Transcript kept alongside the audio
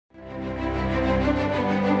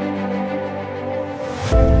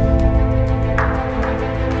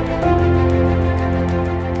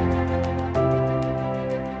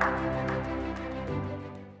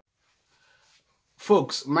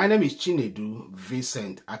Folks, my name is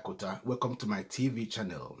C.V.Akuta. Welcome to my TV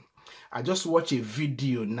channel. I just watched a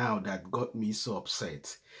video now that got me so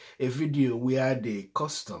upset. A video where the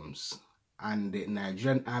customs and the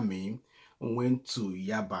Nigerian army went to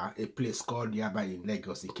Yaba, a place called Yaba in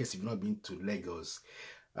Lagos, in case you've not been to Lagos,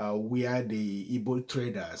 where the Igbo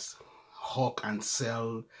traders hawk and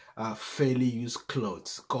sell fairly used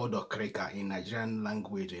clothes called okirika in Nigerian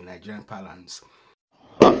language, in Nigerian parlance.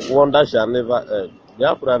 Wonder shall never end.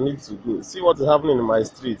 Therefore, I need to go. See what is happening in my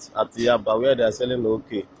streets at Yaba where they are selling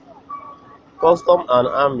okay. Custom and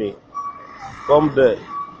army come there,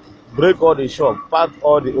 break all the shop, pack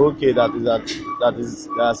all the okay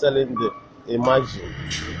they are selling there. Imagine.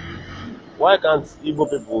 Why can't Igbo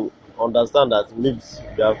people understand that it needs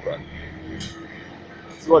Biafra?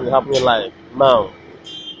 See what is happening live now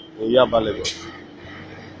in Yaba, Lagos.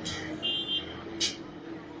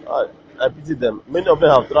 I, I pity them. Many of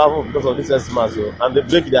them have traveled because of this Xmas, and they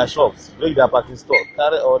break their shops, break their parking store,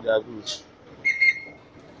 carry all their goods.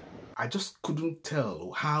 I just couldn't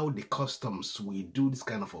tell how the customs will do this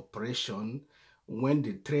kind of operation when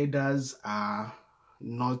the traders are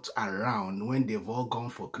not around, when they've all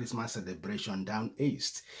gone for Christmas celebration down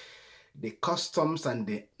east. The customs and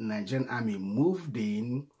the Nigerian army moved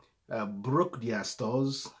in, broke their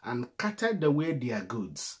stores, and carted away their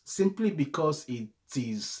goods simply because it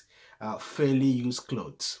is fairly used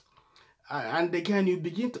clothes. And again, you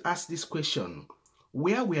begin to ask this question: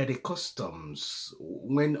 where were the customs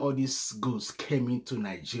when all these goods came into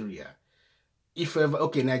Nigeria? If ever,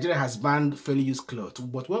 okay, Nigeria has banned fairly used clothes,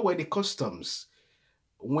 but where were the customs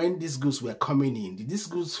when these goods were coming in? Did these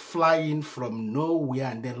goods fly in from nowhere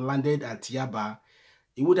and then landed at Yaba?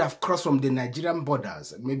 It would have crossed from the Nigerian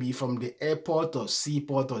borders, maybe from the airport or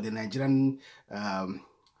seaport or the Nigerian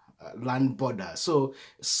land border. So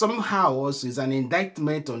somehow also is an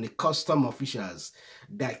indictment on the custom officials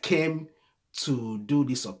that came to do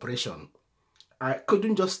this operation. I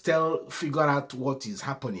couldn't just figure out what is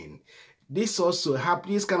happening. This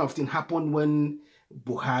kind of thing happened when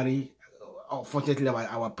Buhari, unfortunately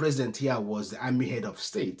our president here was the army head of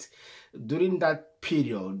state. During that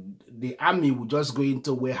period, the army would just go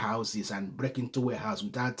into warehouses and break into warehouse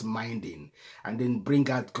without minding, and then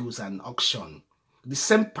bring out goods and auction. The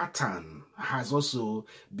same pattern has also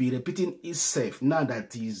been repeating itself now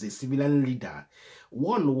that he's a civilian leader.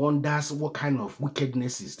 One wonders what kind of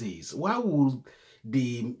wickedness is this? Why would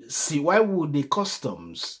the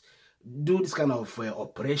customs do this kind of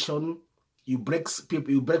operation? You break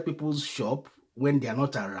people's shop when they are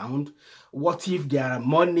not around. What if there are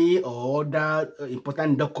money or other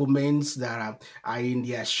important documents that are in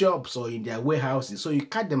their shops or in their warehouses? So you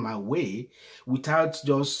cut them away without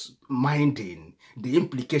just minding the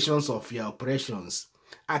implications of your operations.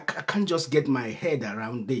 I can't just get my head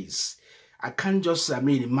around this. I can't just,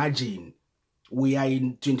 imagine. We are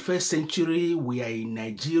in 21st century. We are in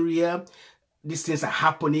Nigeria. These things are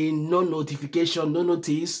happening. No notification, no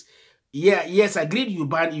notice. Yeah, yes, agreed. You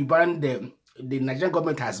banned the Nigerian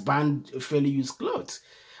government has banned fairly used clothes.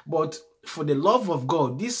 But for the love of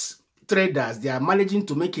God, these traders, they are managing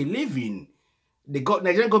to make a living. The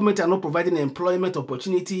Nigerian government are not providing employment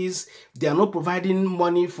opportunities. They are not providing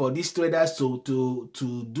money for these traders to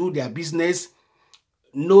do their business.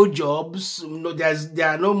 No jobs. No, there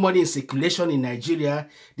are no money in circulation in Nigeria.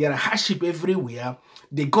 There are hardship everywhere.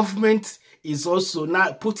 The government is also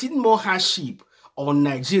now putting more hardship on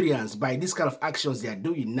Nigerians by this kind of actions they are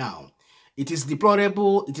doing now. It is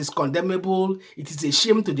deplorable, it is condemnable, it is a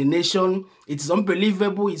shame to the nation, it is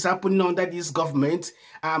unbelievable it's happening under this government.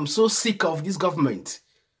 I'm so sick of this government.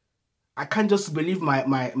 I can't just believe my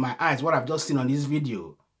eyes, what I've just seen on this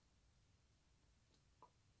video.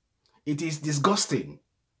 It is disgusting.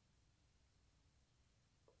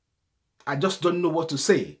 I just don't know what to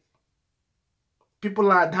say.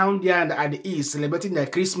 People are down there at the east celebrating their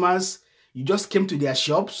Christmas. You just came to their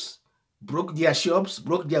shops, broke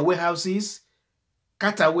their warehouses,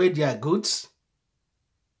 cut away their goods,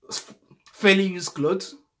 fairly used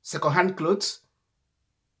clothes, second-hand clothes.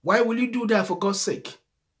 Why will you do that, for God's sake?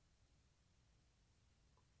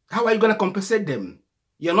 How are you going to compensate them?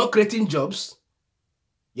 You're not creating jobs.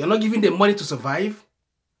 You're not giving them money to survive.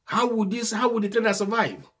 How would the traders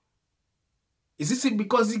survive? Is it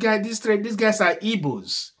because these guys are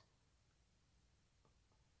Igbos?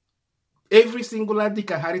 Every single Adi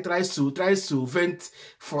Harry tries to vent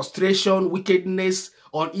frustration, wickedness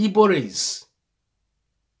on Igbo race.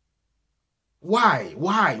 Why?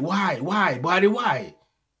 Buddy, why?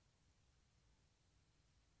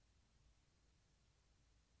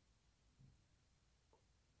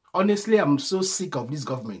 Honestly, I'm so sick of this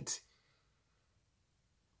government.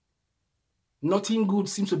 Nothing good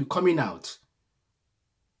seems to be coming out.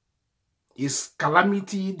 It's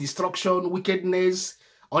calamity, destruction, wickedness,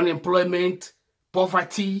 unemployment,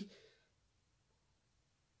 poverty,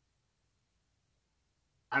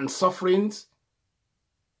 and sufferings.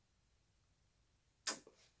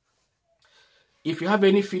 If you have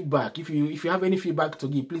any feedback, if you have any feedback to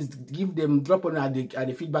give, please give them, drop on at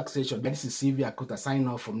the feedback section. This is C.V.Akuta signing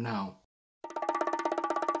off from now.